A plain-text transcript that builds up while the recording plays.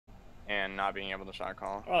and not being able to shot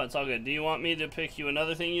call. Oh, it's all good. Do you want me to pick you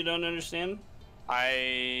another thing you don't understand? Or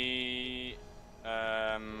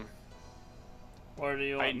do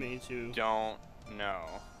you want me to? Don't know.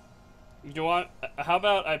 Do you want? How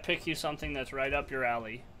about I pick you something that's right up your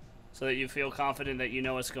alley, so that you feel confident that you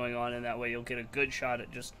know what's going on, and that way you'll get a good shot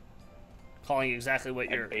at just calling exactly what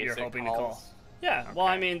you're hoping to call. Yeah. Okay. Well,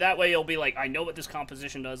 I mean, that way you'll be like, I know what this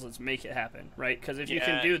composition does. Let's make it happen, right? Because if you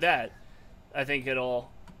can do that, I think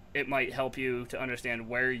it might help you to understand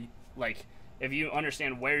where, if you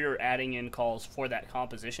understand where you're adding in calls for that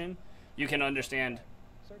composition, you can understand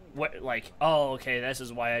what, oh, okay, this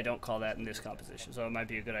is why I don't call that in this composition. So it might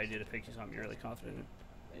be a good idea to pick you something you're really confident in.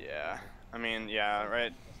 Yeah. I mean, yeah,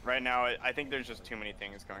 right now, I think there's just too many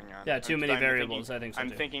things going on. Yeah, too many variables, I think so, I'm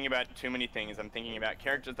thinking about too many things. I'm thinking about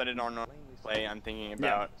characters that I don't normally play. I'm thinking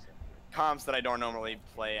about comps that I don't normally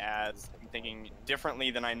play as. I'm thinking differently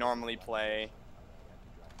than I normally play.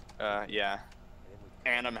 Yeah.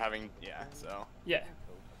 And I'm having, so. Yeah.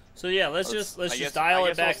 So yeah, let's just dial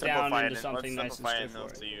it back down into something nice and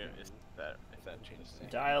straightforward. If that changes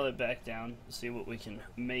things. Dial it back down, see what we can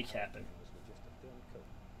make happen.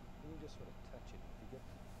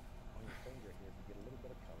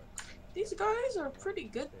 These guys are pretty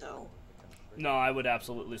good, though. No, I would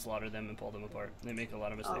absolutely slaughter them and pull them apart. They make a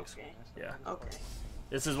lot of mistakes. Okay. Yeah. Okay.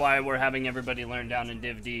 This is why we're having everybody learn down in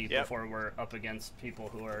Div D before we're up against people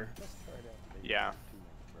who are,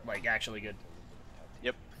 actually good.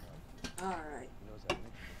 Yep. All right.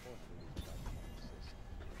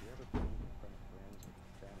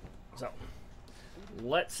 So,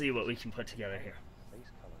 let's see what we can put together here.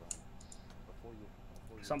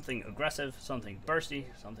 Something aggressive, something bursty,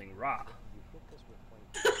 something raw.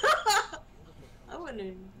 I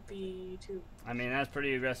wouldn't be too... I mean, that's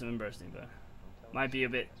pretty aggressive and bursty, but might be a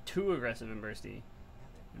bit too aggressive and bursty.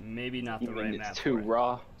 Maybe not the right map. Too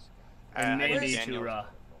raw. And maybe too raw.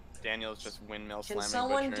 Daniel's just windmill slamming. Can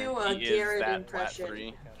someone butcher. do a Garrett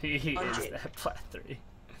impression? He is that plat 3.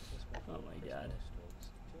 Oh my god.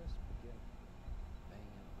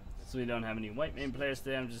 So we don't have any white main players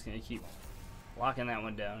today. I'm just gonna keep locking that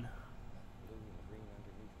one down.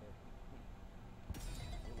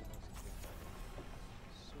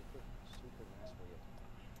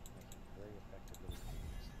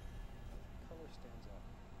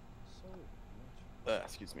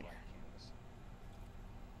 Excuse me.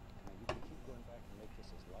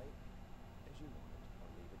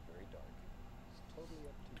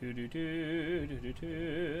 Is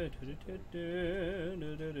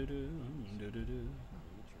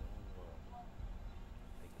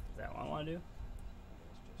that what I want to do?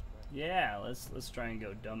 Yeah, let's try and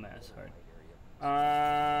go dumbass hard.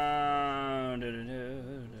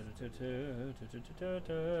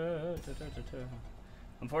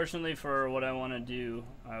 Unfortunately for what I want to do,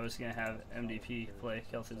 I was gonna have MDP play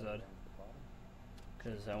Kel'Thuzad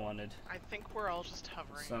because I wanted. I think we're all just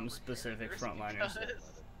hovering. Some specific frontliners.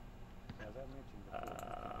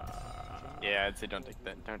 Yeah, I'd say don't take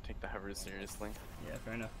the hovers seriously. Yeah,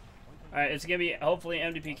 fair enough. Alright, it's gonna be hopefully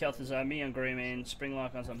MDP Kel'Thuzad, me on Greymane,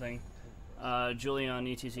 Springlock on something, Julie on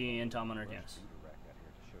ETC, and Tom on Arcanus.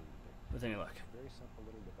 With any luck.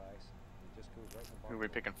 Who are we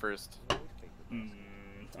picking first?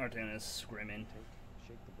 Arcanus, Greymane.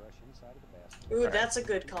 Ooh, that's a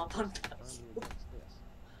good comp on Basil.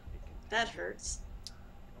 That hurts.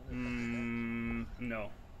 No.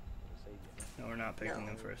 No, we're not picking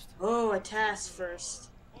them first. Oh, a task first.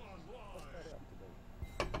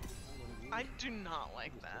 I do not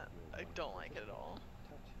like that. I don't like it at all.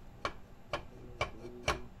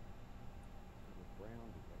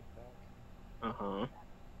 Uh-huh.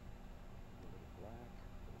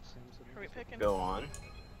 Are we picking? Go on.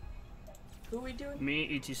 Who are we doing? Me,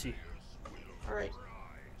 ETC. Alright.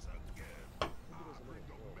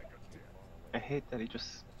 I hate that he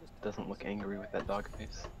just doesn't look angry with that dog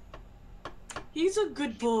face. He's a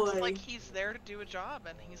good boy. It's like he's there to do a job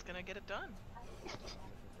and he's gonna get it done.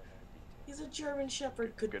 He's a German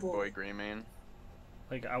Shepherd good boy. Good boy, Greymane.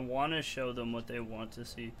 Like, I want to show them what they want to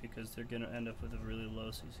see because they're going to end up with a really low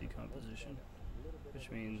CC composition,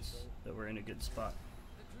 which means that we're in a good spot.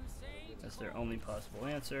 That's their only possible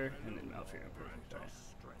answer, and then Malfear perfect.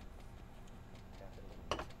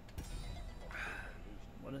 Right.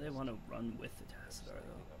 What do they want to run with the Tassadar,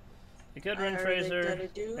 though? They could run Tracer.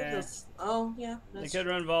 Oh, yeah. They could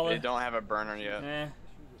run Vala. They don't have a burner yet.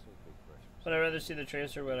 Would I rather see the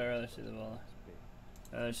Tracer, or would I rather see the Vala?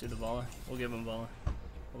 I'd rather see the Vala. We'll give him Vala.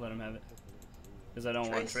 We'll let him have it. Because I don't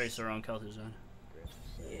want Tracer on Kel'Thuzad.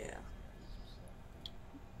 Yeah.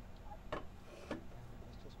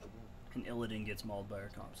 And Illidan gets mauled by our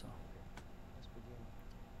comp, so.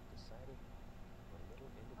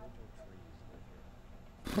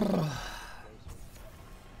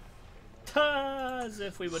 As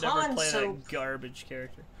if we would ever play Hanzo. that garbage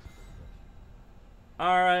character.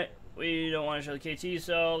 Alright, we don't want to show the KT,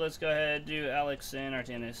 so let's go ahead and do Alex and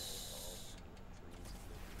Artanis.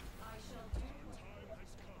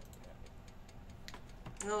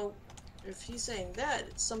 No, if he's saying that,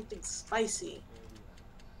 it's something spicy.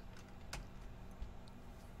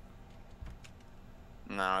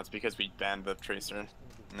 No, it's because we banned the Tracer,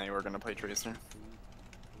 and they were gonna play Tracer.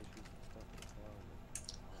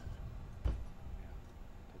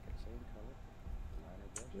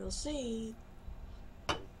 You'll see.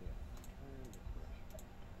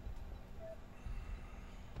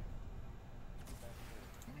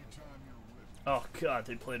 Oh god,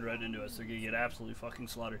 they played right into us. They're gonna get absolutely fucking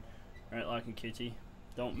slaughtered. Alright, Lock and KT.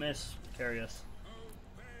 Don't miss. Carry us.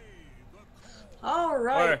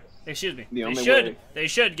 Alright. Or, excuse me. The only way. They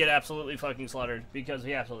should get absolutely fucking slaughtered because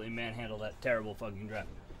we absolutely manhandled that terrible fucking draft.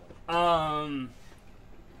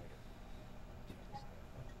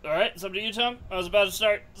 Alright, it's up to you, Tom. I was about to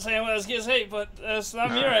start saying what I was gonna say, but it's not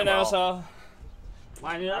me right now, so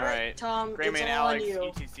line it up. Alright, Tom, Grayman, it's all on Alex, you.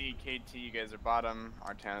 ETC, KT, you guys are bottom.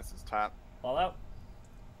 Artanis is top. All out.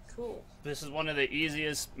 Cool. This is one of the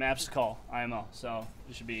easiest maps to call, IMO, so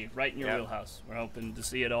it should be right in your wheelhouse. We're hoping to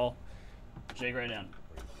see it all. Shake right down.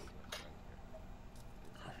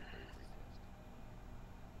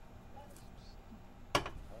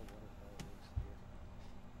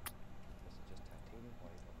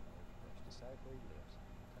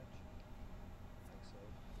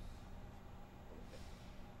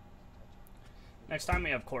 Next time we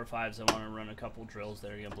have core 5s, I want to run a couple drills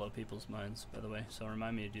that are going to blow people's minds, by the way. So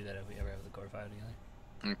remind me to do that if we ever have the core 5 together.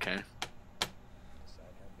 Okay.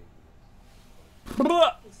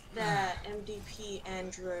 Is that MDP,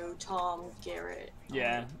 Andrew, Tom, Garrett?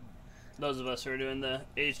 Yeah. Those of us who are doing the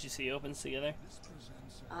HGC Opens together.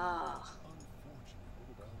 Ah.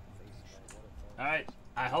 Alright.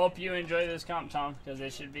 I hope you enjoy this comp, Tom, because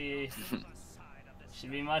it should be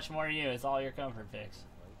much more you. It's all your comfort picks.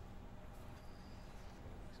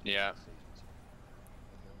 Yeah.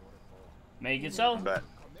 Make it so. But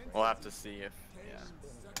we'll have to see if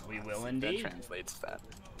We will that indeed. translates that.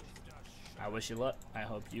 I wish you luck. I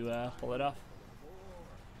hope you pull it off.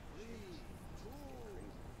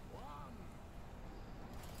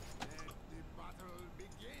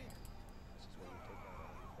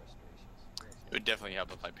 It would definitely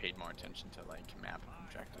help if I paid more attention to like map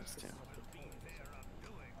objectives too.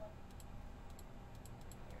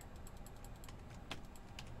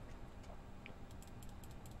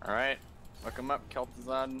 Alright, look him up,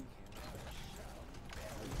 Kel'Thuzad.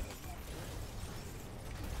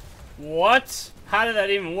 What? How did that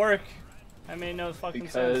even work? I made no fucking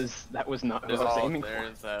sense. Because that was not who I was aiming for.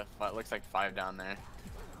 There's what looks like 5 down there.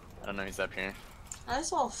 I don't know who's up here. I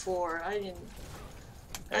saw 4. I didn't.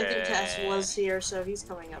 I think Cass was here, so he's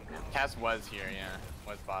coming up now. Cass was here, yeah.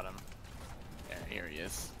 Was bottom. Yeah, here he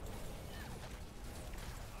is.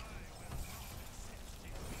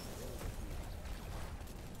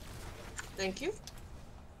 Thank you.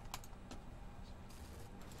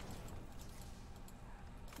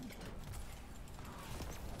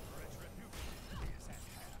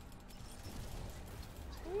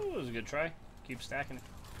 Ooh, it was a good try. Keep stacking it.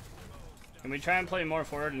 Can we try and play more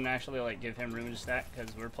forward and actually like give him room to stack?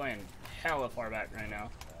 Because we're playing hella far back right now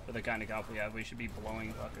for the kind of comp we have. We should be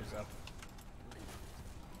blowing fuckers up.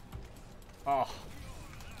 Oh.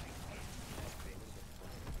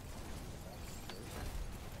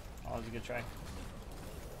 Oh, that was a good try.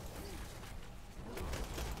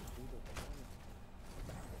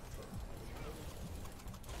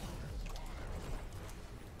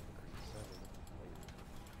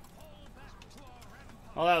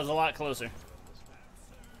 Oh, that was a lot closer.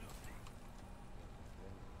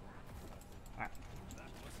 Alright.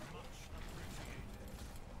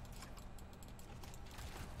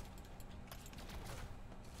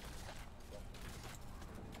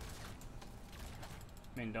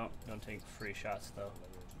 I mean, don't take free shots though.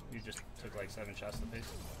 You just took like 7 shots to the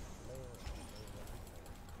face.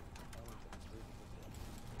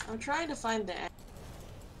 I'm trying to find the.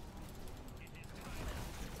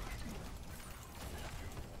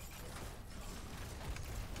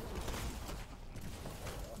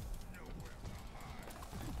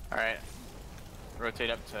 Alright. Rotate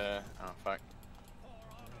up to... oh, fuck.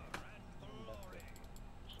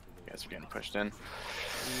 You guys are getting pushed in.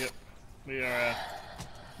 Yep. We are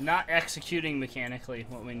not executing mechanically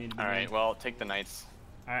what we need to be doing. Alright, well, take the knights.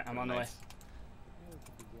 Alright, I'm on the way. Knights.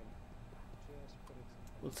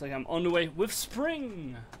 Looks like I'm on the way with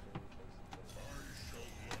spring.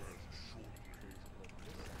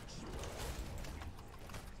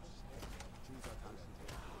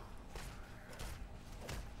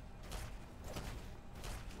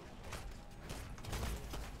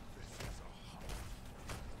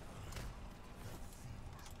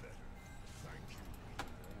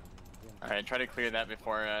 Alright, try to clear that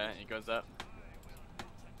before it goes up.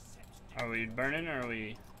 Are we burning or are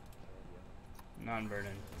we non-burning?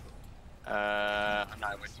 I'm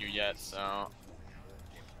not with you yet, so...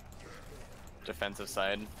 Defensive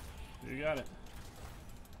side. You got it.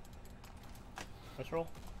 Let's roll.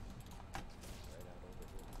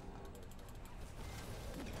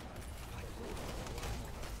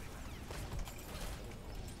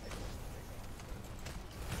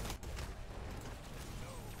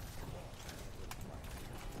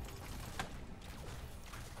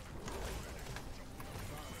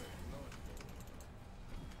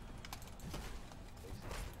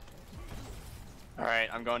 Alright,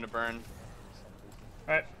 I'm going to burn.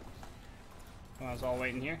 Alright. I was all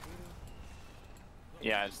waiting here.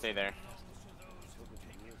 Yeah, just stay there.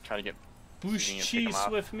 Try to get Whoosh cheese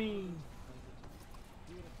with me.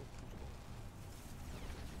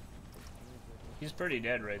 He's pretty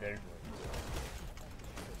dead right there.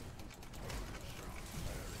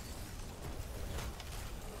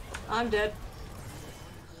 I'm dead.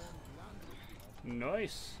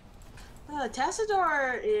 Nice.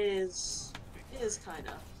 Tassadar is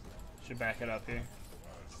kinda. Should back it up here.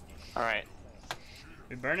 Alright.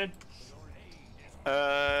 We burning?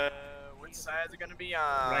 Which side is it gonna be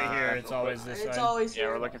on? Right here, it's always this side. It's always Yeah,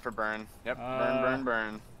 here. we're looking for burn. Yep,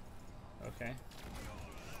 burn. Okay.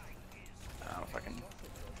 Oh, fucking...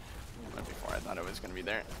 Went before I thought it was gonna be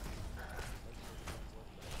there.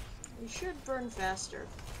 We should burn faster.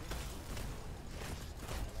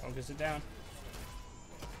 Focus it down.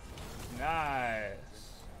 Nice.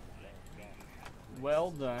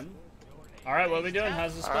 Well done. Alright, what are we doing?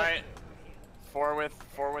 How's the split? Alright. Four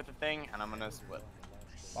with the thing, and I'm gonna split.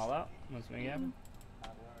 Fall out. Let's make it happen.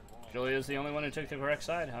 Julia's the only one who took the correct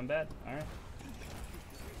side. I'm bad. Alright.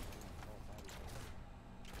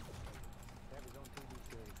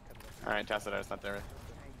 Alright, Tacidar's not there.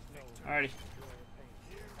 Alrighty.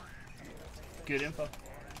 Good info.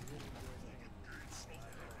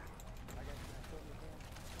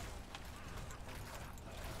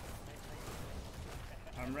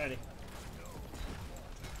 I'm ready.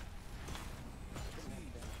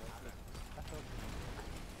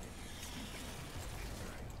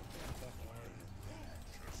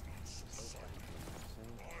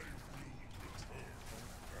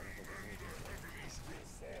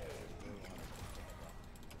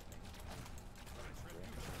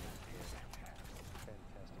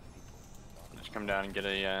 Just come down and get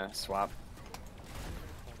a swap.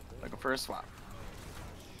 Looking for a swap.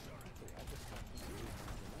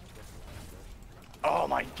 Oh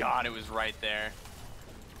my god, it was right there.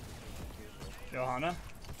 Johanna.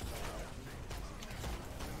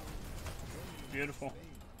 Beautiful.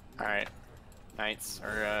 Alright. Knights,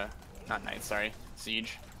 or not knights, sorry.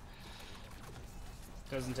 Siege.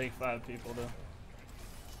 Doesn't take 5 people to.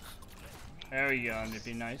 There we go, it'd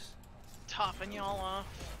be nice. Topping y'all off.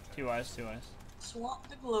 2 eyes, 2 eyes. Swamp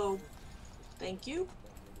the globe. Thank you.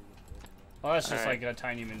 Well, that's just Alright. like a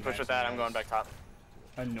tiny min. Push with that, I'm going back top.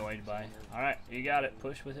 Annoyed by. Alright, you got it.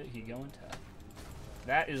 Push with it, he going top.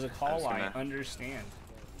 That is a call I understand.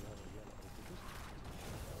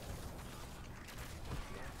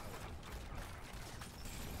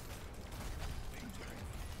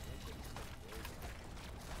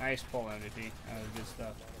 Nice pull, MVP. That was good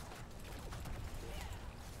stuff.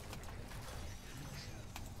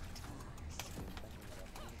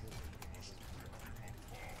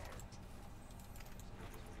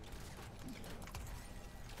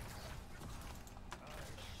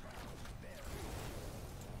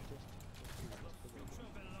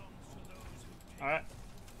 Alright.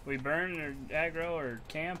 We burn or aggro or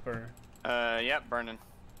camp or? Yep, burning.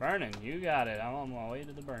 Burning, you got it. I'm on my way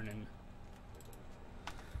to the burning.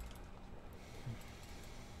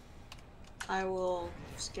 I will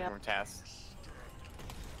scap. More tasks.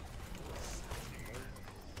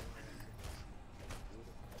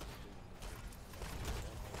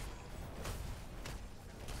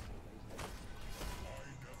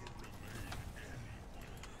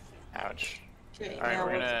 Ouch. Okay, Alright, now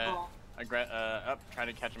we're what's the gonna call? up, try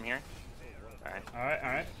to catch him here. Alright. Alright,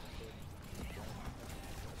 alright.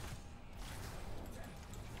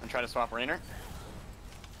 And try to swap Rainer.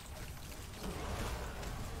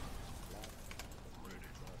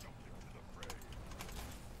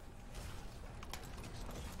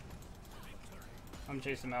 I'm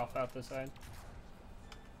chasing Malf out this side.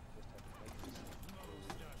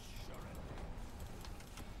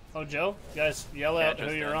 Oh, Joe, you guys yell out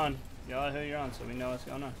who you're on. Yell out who you're on so we know what's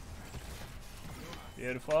going on.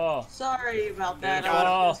 Beautiful. Sorry about that. Beautiful.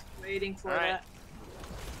 I was waiting for Alright. that.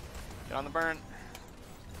 Get on the burn.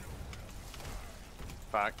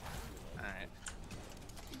 Fuck. Alright.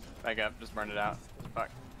 Back up. Just burn it out. Fuck.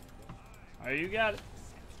 Oh, you got it.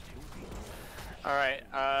 All right.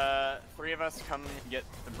 3 of us come get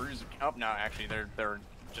the bruise. Oh no, actually, they're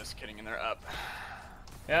just kidding, and they're up.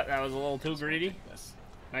 Yeah, that was a little too greedy. Yes.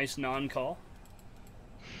 Nice non-call.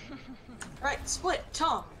 Right, split.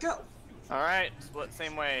 Tom, go. All right. Split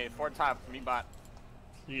same way. 4 top. Me bot.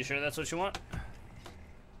 Are you sure that's what you want?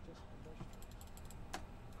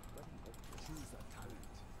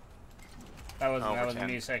 That wasn't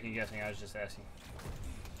me second guessing. I was just asking.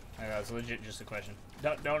 That was legit just a question.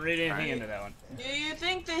 Don't read anything into that one. Do you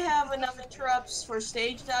think they have enough interrupts for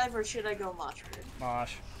stage dive, or should I go mosh pit?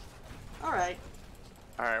 Mosh. All right.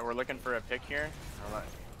 All right. We're looking for a pick here.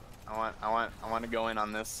 I want to go in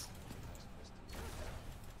on this.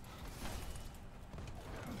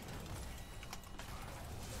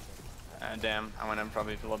 Damn, I went in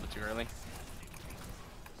probably a little bit too early.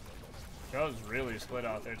 Joe's really split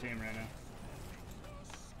out their team right now.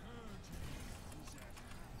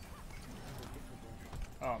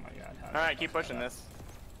 Oh my god. All right, keep pushing this.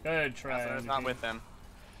 Good try. It's not with them.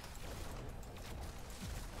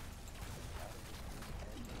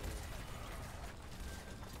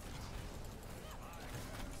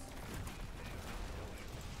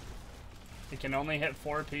 It can only hit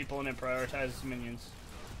 4 people and it prioritizes minions.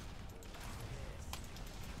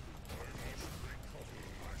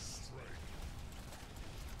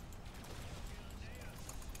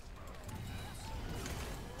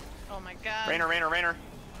 Oh my god. Rainer.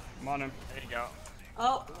 I'm on him. There you go.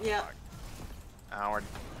 Oh, yeah. Oh, we're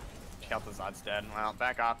Kel'Thuzad's dead. Well,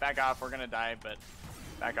 back off. We're gonna die, but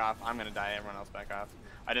back off. I'm gonna die. Everyone else back off.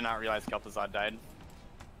 I did not realize Kel'Thuzad died.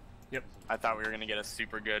 Yep. I thought we were gonna get a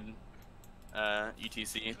super good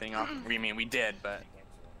ETC thing off. I mean, we did, but.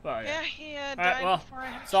 Well, Yeah, he died Alright, well, before I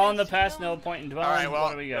had a it's all in the chance to past, kill no him. point in dwelling. All right, well,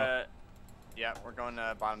 where do we go? Yeah, we're going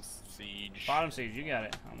to bottom siege. Bottom siege, you got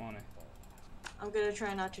it. I'm on it. I'm gonna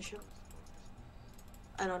try not to show.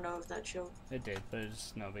 I don't know if that showed. It did, but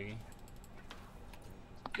it's no biggie.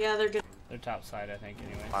 Yeah, they're good. They're top side, I think,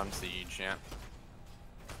 anyway. Bottom siege, yeah.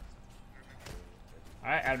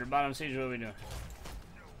 Alright, after bottom siege, what are we doing?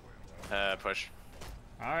 Push.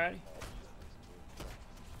 Alrighty.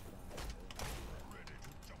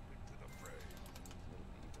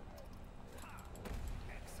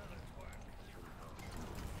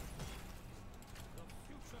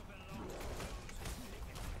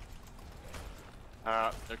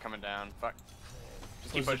 They're coming down. Fuck.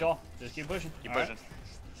 Just keep What's the pushing. goal? Just keep pushing. Keep All right. pushing.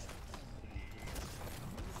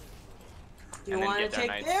 Do you And then want to get their take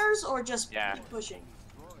knights. theirs or just Yeah. keep pushing?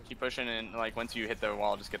 Keep pushing, and like once you hit the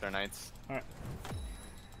wall, just get their knights. Alright.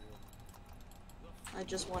 I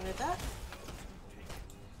just wanted that.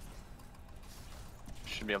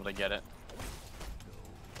 Should be able to get it.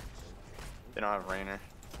 They don't have Rainer.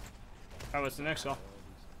 Alright, what's the next goal?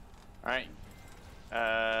 Alright.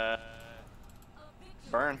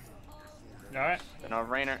 Burn. Alright. They don't have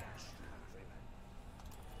Rainer.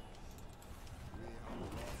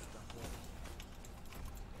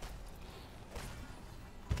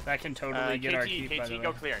 That can totally get our keep, by the KT, way.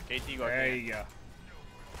 go clear. KT, go There clear. you go.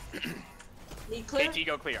 Need clear? KT,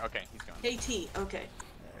 go clear. Okay, he's gone. KT, okay.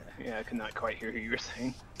 Yeah, I could not quite hear who you were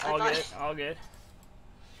saying. All thought- good, all good.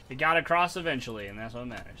 It got across eventually, and that's what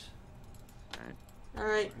matters.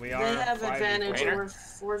 Alright, We they are have 5v4. advantage Rainer? over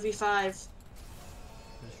 4v5.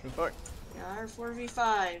 Look. We are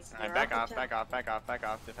 4v5. Alright, back off, back off, back off, back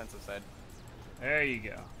off. Defensive side. There you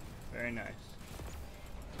go. Very nice.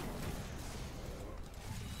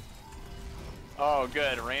 Oh,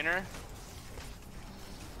 good. Rainer?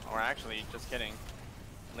 Or actually, just kidding.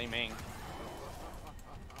 Li Ming.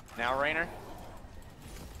 Now Rainer?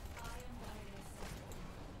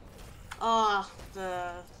 Ah,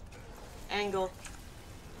 the angle.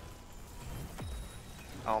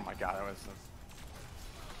 Oh my god, that was...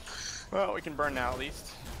 Well, we can burn now at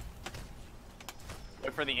least.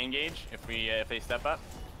 Look for the engage if they step up.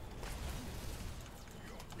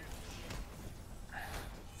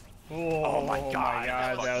 Oh my God,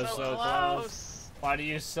 that was so close. close. Why do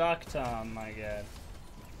you suck, Tom? My god.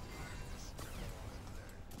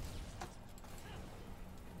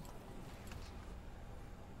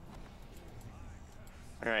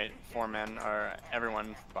 Alright, 4 men, or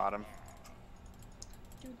everyone bottom.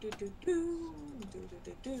 Do do do do do do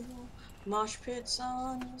do do. Mosh pits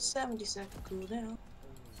on 70-second cooldown.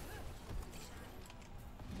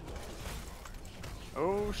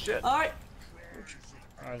 Oh shit. Alright.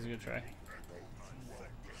 That was a good try.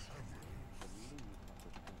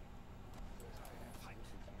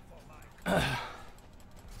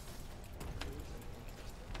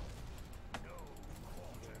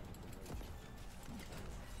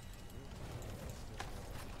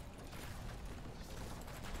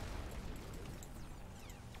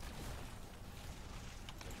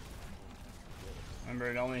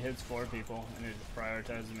 remember, it only hits 4 people, and it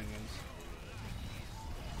prioritizes the minions.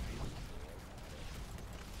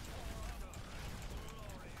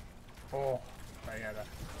 Oh, I got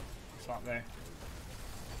a swap there.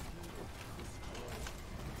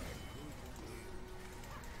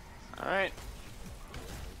 Alright.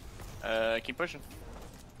 Keep pushing.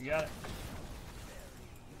 You got it.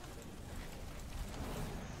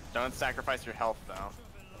 Don't sacrifice your health, though.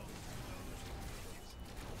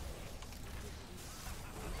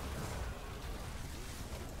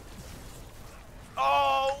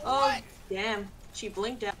 Oh, what? Damn. She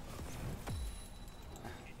blinked out.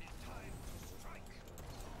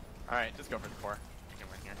 Alright, just go for the core. You can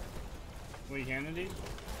win here. We can indeed.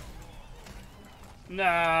 No,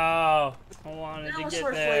 I wanted That to was get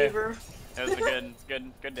for there. flavor. It was a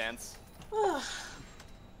good dance.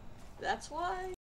 That's why.